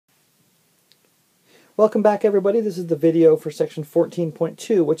Welcome back, everybody. This is the video for section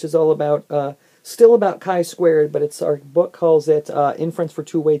 14.2, which is all about, still about chi-squared, but our book calls it Inference for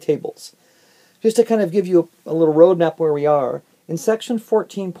Two-Way Tables. Just to kind of give you a little roadmap where we are, in section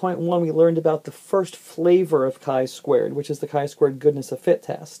 14.1 we learned about the first flavor of chi-squared, which is the chi-squared goodness of fit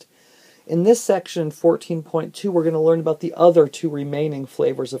test. In this section, 14.2, we're going to learn about the other two remaining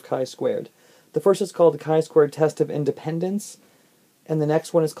flavors of chi-squared. The first is called the chi-squared test of independence, and the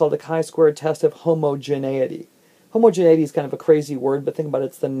next one is called the chi-squared test of homogeneity. Homogeneity is kind of a crazy word, but think about it,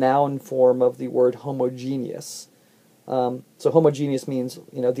 it's the noun form of the word homogeneous. So homogeneous means,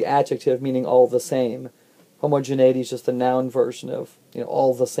 the adjective meaning all the same. Homogeneity is just the noun version of,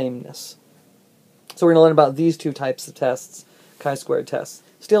 all the sameness. So we're going to learn about these two types of tests, chi-squared tests.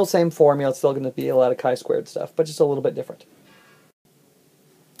 Still same formula, it's still going to be a lot of chi-squared stuff, but just a little bit different.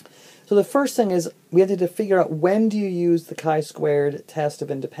 So the first thing is we have to figure out when do you use the chi-squared test of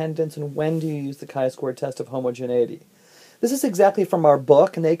independence and when do you use the chi-squared test of homogeneity. This is exactly from our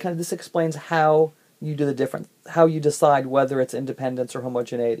book, and this explains how you do the difference, how you decide whether it's independence or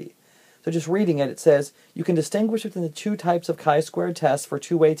homogeneity. So just reading it, it says, you can distinguish between the two types of chi-squared tests for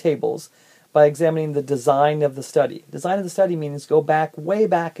two-way tables by examining the design of the study. Design of the study means go back, way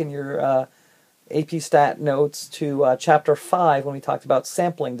back in your AP Stat notes to Chapter 5 when we talked about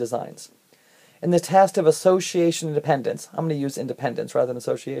sampling designs. In the test of association independence, I'm going to use independence rather than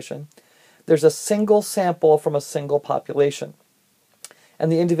association, there's a single sample from a single population. And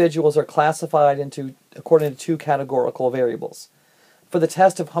the individuals are classified according to two categorical variables. For the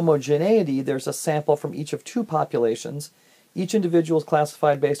test of homogeneity, there's a sample from each of two populations. Each individual is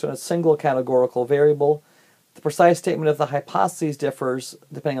classified based on a single categorical variable. The precise statement of the hypotheses differs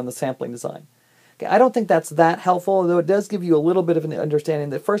depending on the sampling design. I don't think that's that helpful, though it does give you a little bit of an understanding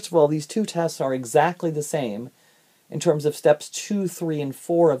that, first of all, these two tests are exactly the same in terms of steps 2, 3, and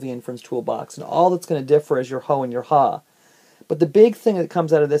 4 of the inference toolbox, and all that's going to differ is your ho and your ha. But the big thing that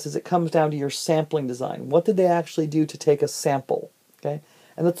comes out of this is it comes down to your sampling design. What did they actually do to take a sample? Okay,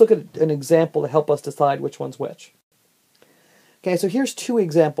 and let's look at an example to help us decide which one's which. Okay, so here's two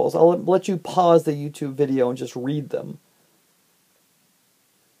examples. I'll let you pause the YouTube video and just read them.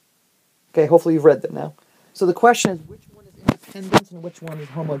 Okay, hopefully you've read them now. So the question is, which one is independence and which one is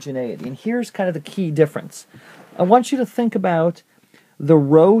homogeneity? And here's kind of the key difference. I want you to think about the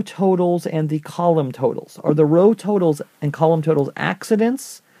row totals and the column totals. Are the row totals and column totals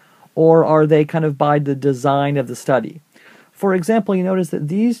accidents, or are they kind of by the design of the study? For example, you notice that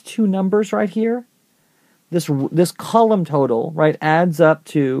these two numbers right here, this column total, right, adds up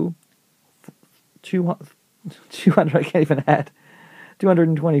to 200, I can't even add.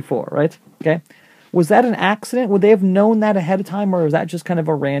 224, right? Okay. Was that an accident? Would they have known that ahead of time, or is that just kind of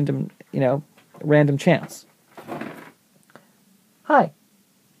a random, random chance? Hi.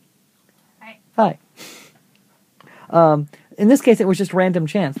 Hi. In this case, it was just random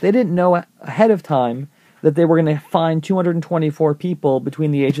chance. They didn't know ahead of time that they were going to find 224 people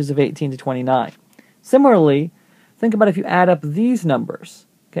between the ages of 18 to 29. Similarly, think about if you add up these numbers,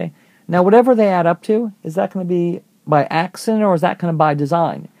 okay? Now, whatever they add up to, is that going to be by accident, or is that kind of by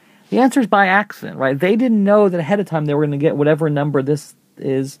design? The answer is by accident, right? They didn't know that ahead of time they were going to get whatever number this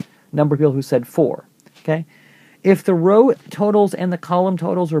is, number of people who said 4, okay? If the row totals and the column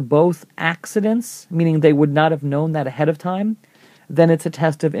totals are both accidents, meaning they would not have known that ahead of time, then it's a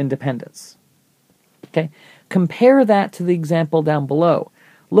test of independence, okay? Compare that to the example down below.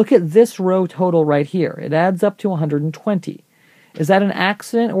 Look at this row total right here. It adds up to 120. Is that an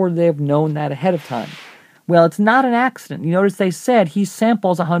accident, or would they have known that ahead of time? Well, it's not an accident. You notice they said he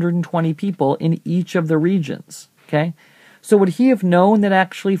samples 120 people in each of the regions, okay? So would he have known that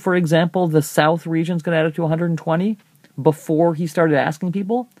actually, for example, the South region is going to add up to 120 before he started asking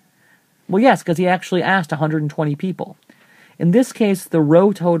people? Well, yes, because he actually asked 120 people. In this case,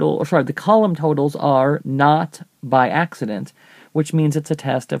 the column totals are not by accident, which means it's a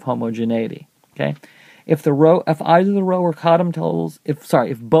test of homogeneity, okay? If either the row or column totals, if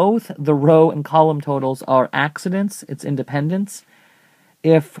both the row and column totals are accidents, it's independence.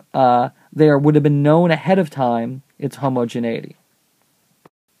 If they would have been known ahead of time, it's homogeneity.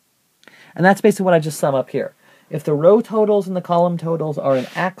 And that's basically what I just sum up here. If the row totals and the column totals are an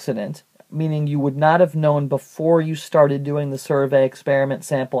accident, meaning you would not have known before you started doing the survey, experiment,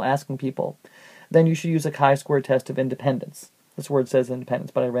 sample, asking people, then you should use a chi-squared test of independence. This word says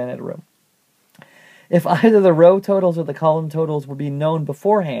independence, but I ran out of room. If either the row totals or the column totals would be known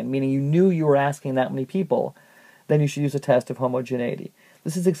beforehand, meaning you knew you were asking that many people, then you should use a test of homogeneity.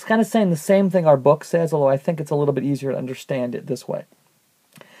 This is kind of saying the same thing our book says, although I think it's a little bit easier to understand it this way.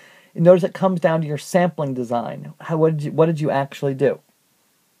 Notice it comes down to your sampling design. What did you actually do?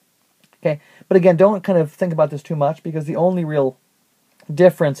 Okay, but again, don't kind of think about this too much because the only real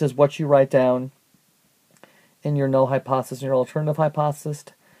difference is what you write down in your null hypothesis and your alternative hypothesis.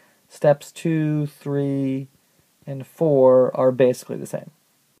 Steps 2, 3, and 4 are basically the same.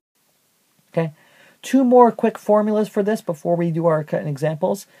 Okay, 2 more quick formulas for this before we do our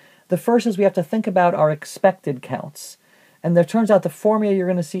examples. The first is we have to think about our expected counts. And it turns out the formula you're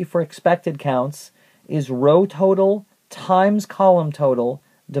going to see for expected counts is row total times column total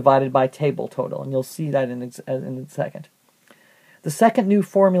divided by table total. And you'll see that in a second. The second new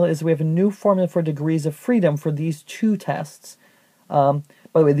formula is we have a new formula for degrees of freedom for these 2 tests. By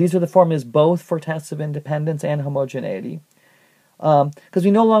the way, these are the formulas both for tests of independence and homogeneity. Because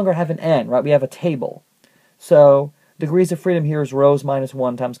we no longer have an n, right? We have a table. So degrees of freedom here is rows minus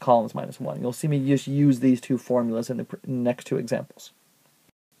 1 times columns minus 1. You'll see me just use these 2 formulas in the next 2 examples.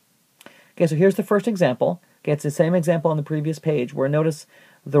 Okay, so here's the first example. Okay, it's the same example on the previous page where notice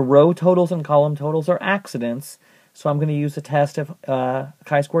the row totals and column totals are accidents. So I'm going to use the test of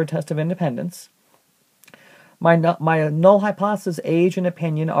chi-squared test of independence. My null hypothesis, age, and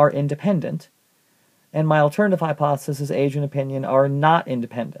opinion are independent. And my alternative hypothesis, age and opinion, are not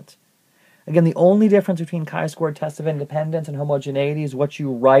independent. Again, the only difference between chi-squared test of independence and homogeneity is what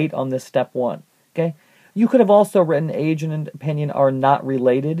you write on this step 1. Okay, you could have also written age and opinion are not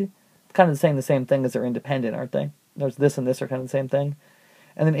related. Kind of saying the same thing as they're independent, aren't they? There's this and this are kind of the same thing.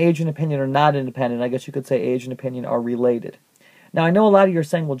 And then age and opinion are not independent. I guess you could say age and opinion are related. Now, I know a lot of you are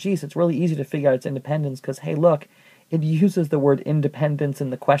saying, well, geez, it's really easy to figure out its independence because, hey, look, it uses the word independence in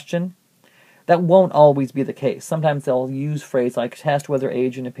the question. That won't always be the case. Sometimes they'll use phrase like test whether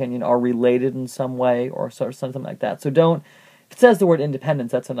age and opinion are related in some way or something like that. So don't, if it says the word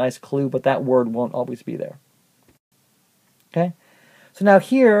independence, that's a nice clue, but that word won't always be there. Okay? So now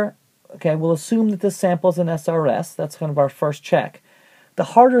here, okay, we'll assume that this sample is an SRS. That's kind of our first check. The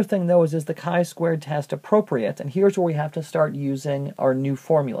harder thing, though, is the chi-squared test appropriate? And here's where we have to start using our new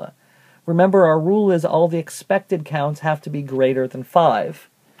formula. Remember, our rule is all the expected counts have to be greater than 5.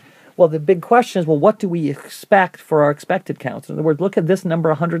 Well, the big question is, well, what do we expect for our expected counts? In other words, look at this number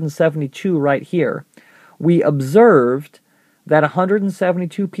 172 right here. We observed that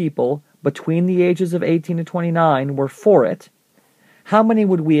 172 people between the ages of 18 and 29 were for it. How many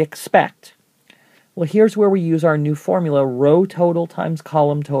would we expect? Well, here's where we use our new formula, row total times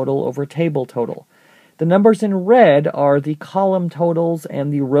column total over table total. The numbers in red are the column totals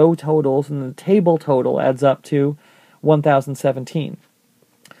and the row totals, and the table total adds up to 1,017.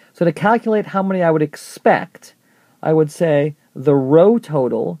 So to calculate how many I would expect, I would say the row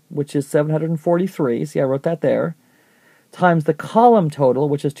total, which is 743, see I wrote that there, times the column total,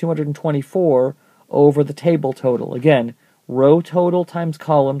 which is 224, over the table total. Again, row total times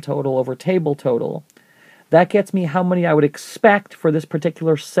column total over table total. That gets me how many I would expect for this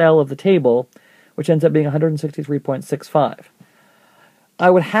particular cell of the table, which ends up being 163.65. I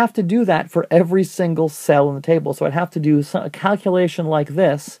would have to do that for every single cell in the table, so I'd have to do a calculation like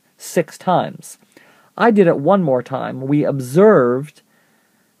this 6 times. I did it one more time. We observed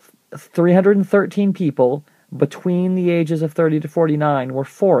 313 people between the ages of 30 to 49 were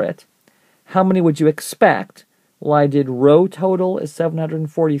for it. How many would you expect? Well, I did row total is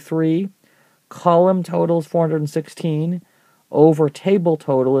 743, column total is 416, over table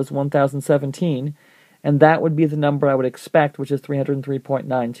total is 1,017, and that would be the number I would expect, which is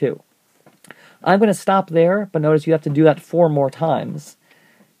 303.92. I'm going to stop there, but notice you have to do that 4 more times.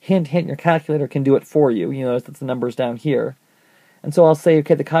 Hint, hint, your calculator can do it for you. You notice that the number's down here. And so I'll say,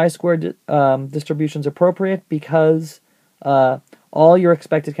 okay, the chi-squared distribution is appropriate because all your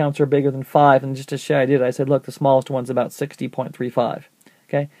expected counts are bigger than 5, and just to show I did, I said, look, the smallest one's about 60.35.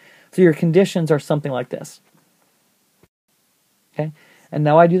 Okay, so your conditions are something like this. Okay, and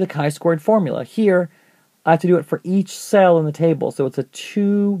now I do the chi-squared formula. Here, I have to do it for each cell in the table, so it's a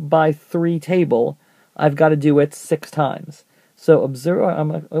 2 by 3 table. I've got to do it 6 times. So observe.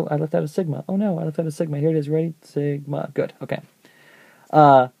 Oh, I left out a sigma. Oh no, I left out a sigma. Here it is. Ready? Sigma. Good. Okay.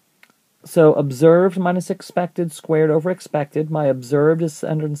 So observed minus expected squared over expected. My observed is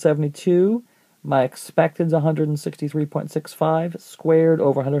 172. My expected is 163.65 squared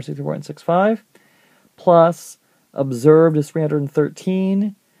over 163.65 plus observed is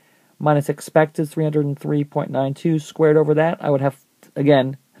 313 minus expected is 303.92 squared over that. I would have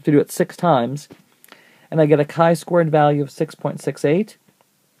to do it 6 times. And I get a chi-squared value of 6.68.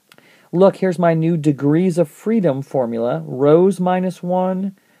 Look, here's my new degrees of freedom formula. Rows minus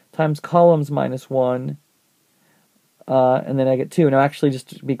 1 times columns minus 1. And then I get 2. Now, actually, just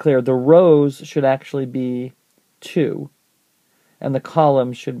to be clear, the rows should actually be 2. And the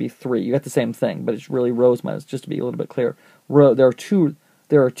columns should be 3. You get the same thing, but it's really rows minus, just to be a little bit clear. There are 2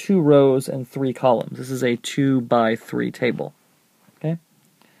 there are 2 rows and 3 columns. This is a 2 by 3 table. Okay.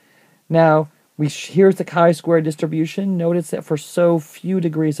 Now, here's the chi-square distribution. Notice that for so few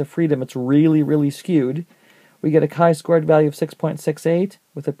degrees of freedom, it's really, really skewed. We get a chi-squared value of 6.68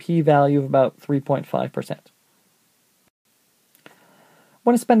 with a p-value of about 3.5%. I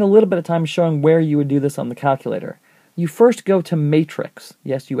want to spend a little bit of time showing where you would do this on the calculator. You first go to matrix.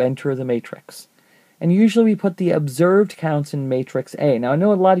 Yes, you enter the matrix. And usually we put the observed counts in matrix A. Now, I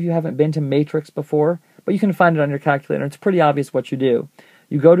know a lot of you haven't been to matrix before, but you can find it on your calculator. It's pretty obvious what you do.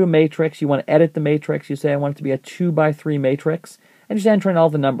 You go to a matrix, you want to edit the matrix, you say I want it to be a 2 by 3 matrix, and just enter in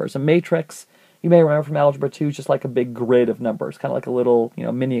all the numbers. A matrix, you may remember from Algebra 2, is just like a big grid of numbers, kind of like a little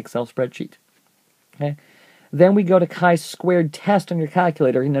mini Excel spreadsheet. Okay. Then we go to chi-squared test on your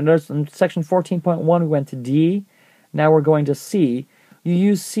calculator. Notice in section 14.1 we went to D, now we're going to C. You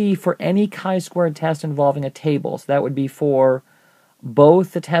use C for any chi-squared test involving a table. So that would be for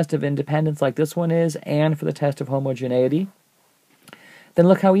both the test of independence like this one is and for the test of homogeneity. Then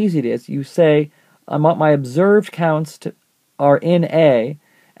look how easy it is. You say, I want my observed counts are in A,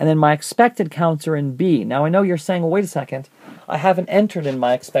 and then my expected counts are in B. Now I know you're saying, well, wait a second, I haven't entered in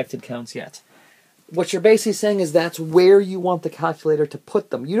my expected counts yet. What you're basically saying is that's where you want the calculator to put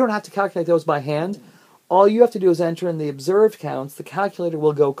them. You don't have to calculate those by hand. All you have to do is enter in the observed counts. The calculator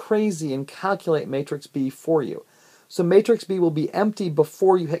will go crazy and calculate matrix B for you. So matrix B will be empty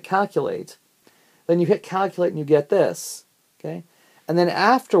before you hit calculate. Then you hit calculate and you get this. Okay? And then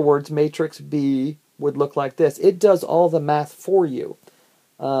afterwards, matrix B would look like this. It does all the math for you.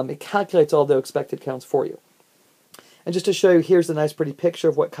 It calculates all the expected counts for you. And just to show you, here's a nice pretty picture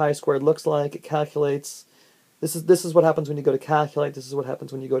of what chi-squared looks like. It calculates. This is what happens when you go to calculate. This is what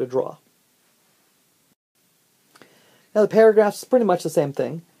happens when you go to draw. Now the paragraph's pretty much the same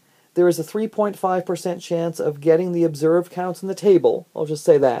thing. There is a 3.5% chance of getting the observed counts in the table, I'll just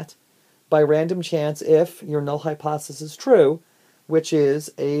say that, by random chance if your null hypothesis is true, which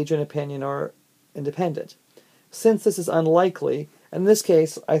is age and opinion are independent. Since this is unlikely, in this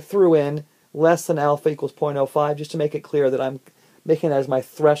case I threw in less than alpha equals 0.05 just to make it clear that I'm making that as my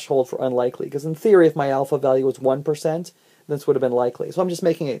threshold for unlikely. Because in theory, if my alpha value was 1%, this would have been likely. So I'm just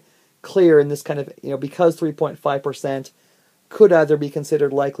making it clear in this kind of, because 3.5% could either be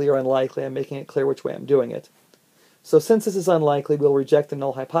considered likely or unlikely, I'm making it clear which way I'm doing it. So since this is unlikely, we'll reject the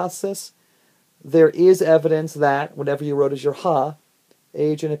null hypothesis. There is evidence that whatever you wrote as your ha,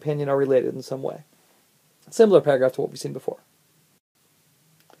 age and opinion are related in some way. Similar paragraph to what we've seen before.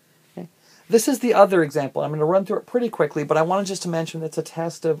 Okay. This is the other example. I'm going to run through it pretty quickly, but I wanted just to mention it's a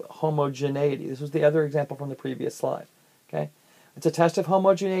test of homogeneity. This was the other example from the previous slide. Okay. It's a test of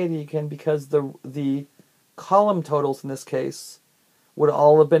homogeneity again because the column totals in this case would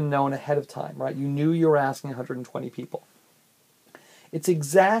all have been known ahead of time, right? You knew you were asking 120 people. It's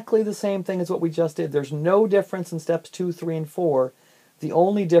exactly the same thing as what we just did. There's no difference in steps 2, 3, and 4. The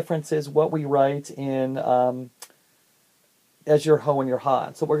only difference is what we write in as your ho and your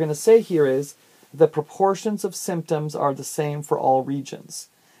ha. So what we're going to say here is the proportions of symptoms are the same for all regions.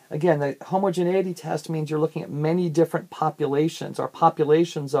 Again, the homogeneity test means you're looking at many different populations. Our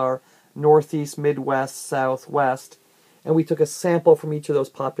populations are Northeast, Midwest, Southwest, and we took a sample from each of those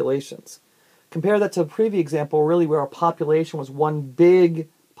populations. Compare that to the previous example, really, where our population was one big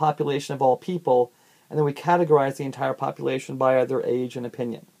population of all people, and then we categorized the entire population by either age and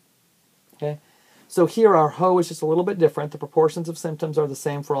opinion. Okay? So here our ho is just a little bit different. The proportions of symptoms are the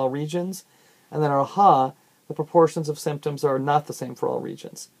same for all regions, and then our ha, the proportions of symptoms are not the same for all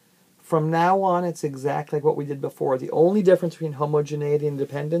regions. From now on, it's exactly like what we did before. The only difference between homogeneity and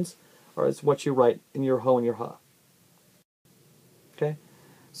dependence is what you write in your ho and your ha. Okay?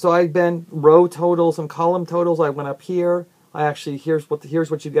 So I've been row totals and column totals. I went up here. Here's what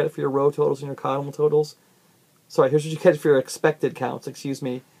you get for your row totals and your column totals. Sorry, here's what you get for your expected counts,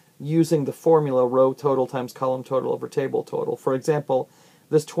 using the formula row total times column total over table total. For example,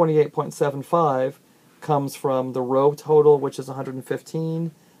 this 28.75 comes from the row total, which is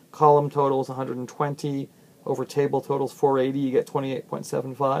 115, column total is 120, over table total is 480, you get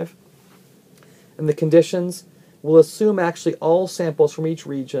 28.75. And the conditions, we'll assume actually all samples from each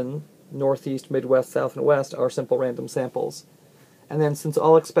region, Northeast, Midwest, South, and West, are simple random samples. And then since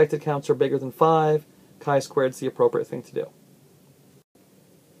all expected counts are bigger than 5, chi-squared is the appropriate thing to do.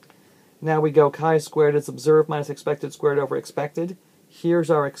 Now we go chi-squared is observed minus expected squared over expected. Here's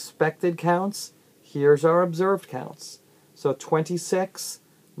our expected counts. Here's our observed counts. So 26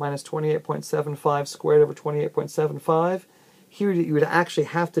 minus 28.75 squared over 28.75. Here you would actually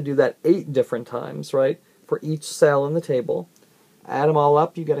have to do that 8 different times, right, for each cell in the table. Add them all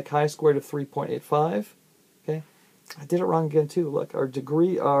up, you get a chi-squared of 3.85. Okay? I did it wrong again too. Look, our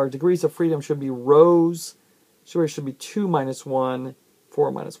degrees of freedom should be rows. Should be 2 minus 1,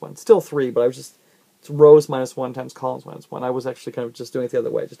 4 minus 1. Still 3, but it's rows minus 1 times columns minus 1. I was actually kind of just doing it the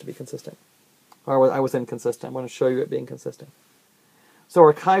other way, just to be consistent. Or I was inconsistent. I'm going to show you it being consistent. So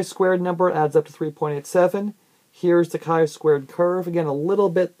our chi-squared number adds up to 3.87. Here's the chi-squared curve. Again, a little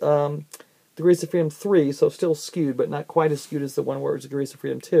bit degrees of freedom 3, so still skewed, but not quite as skewed as the one where it's degrees of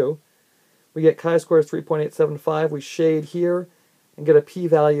freedom 2. We get chi-squared is 3.875. We shade here and get a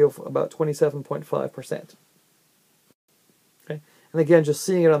p-value of about 27.5%. Okay, and again, just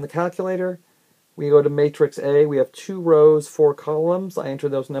seeing it on the calculator, we go to matrix A. We have 2 rows, 4 columns. I enter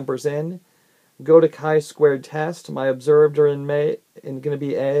those numbers in. Go to chi-squared test. My observed are going to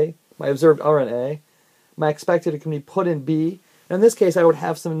be A. My observed are in A. My expected can be put in B. And in this case, I would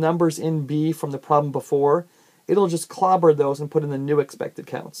have some numbers in B from the problem before. It'll just clobber those and put in the new expected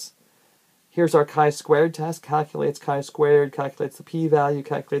counts. Here's our chi-squared test. Calculates chi-squared, calculates the p-value,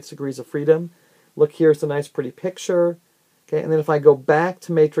 calculates degrees of freedom. Look, here's the nice pretty picture. Okay, and then if I go back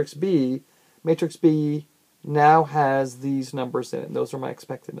to matrix B now has these numbers in it. Those are my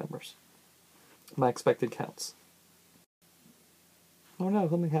expected numbers, my expected counts. Oh no,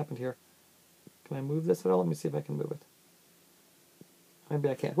 something happened here. Can I move this at all? Let me see if I can move it. Maybe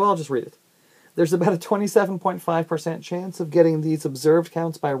I can't. Well, I'll just read it. There's about a 27.5% chance of getting these observed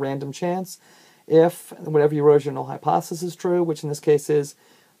counts by random chance if whatever you wrote as your null hypothesis is true, which in this case is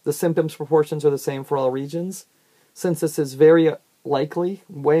the symptoms proportions are the same for all regions. Since this is very likely,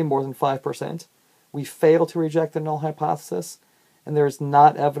 way more than 5%, we fail to reject the null hypothesis, and there is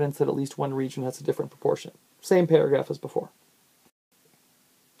not evidence that at least one region has a different proportion. Same paragraph as before.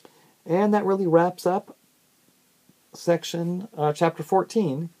 And that really wraps up section, chapter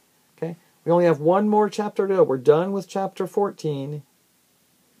 14. Okay, we only have one more chapter to go. We're done with chapter 14,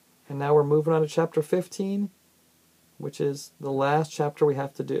 and now we're moving on to chapter 15, which is the last chapter we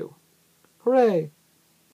have to do. Hooray!